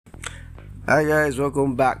Hi guys,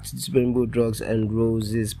 welcome back to the Rainbow Drugs and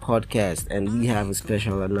Roses podcast, and we have a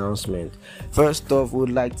special announcement. First off, we would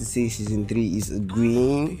like to say season 3 is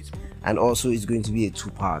agreeing, and also it's going to be a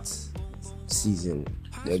 2-part season.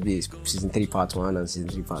 There'll be season 3 part 1 and season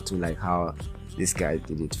 3 part 2, like how this guy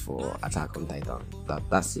did it for Attack on Titan.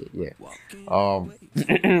 That's it, yeah. I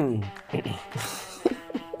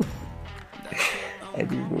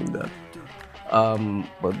didn't mean that.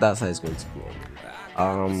 But that's how it's going to be.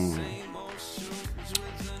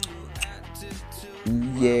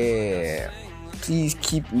 Yeah, please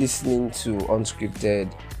keep listening to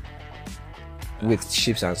Unscripted with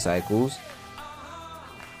Ships and Cycles.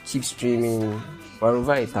 Keep streaming. We're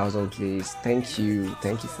over 1,000 plays. Thank you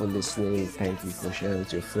for listening. Thank you for sharing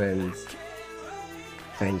with your friends.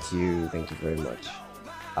 Thank you very much.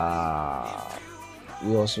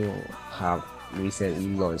 We also have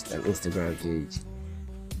recently launched an Instagram page,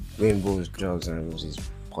 Rainbows, Drugs and Roses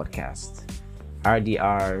podcast,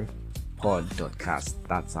 RD+R pod.cast.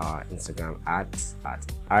 That's our Instagram at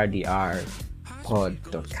RD+R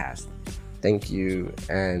pod.cast. Thank you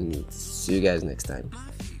and see you guys next time.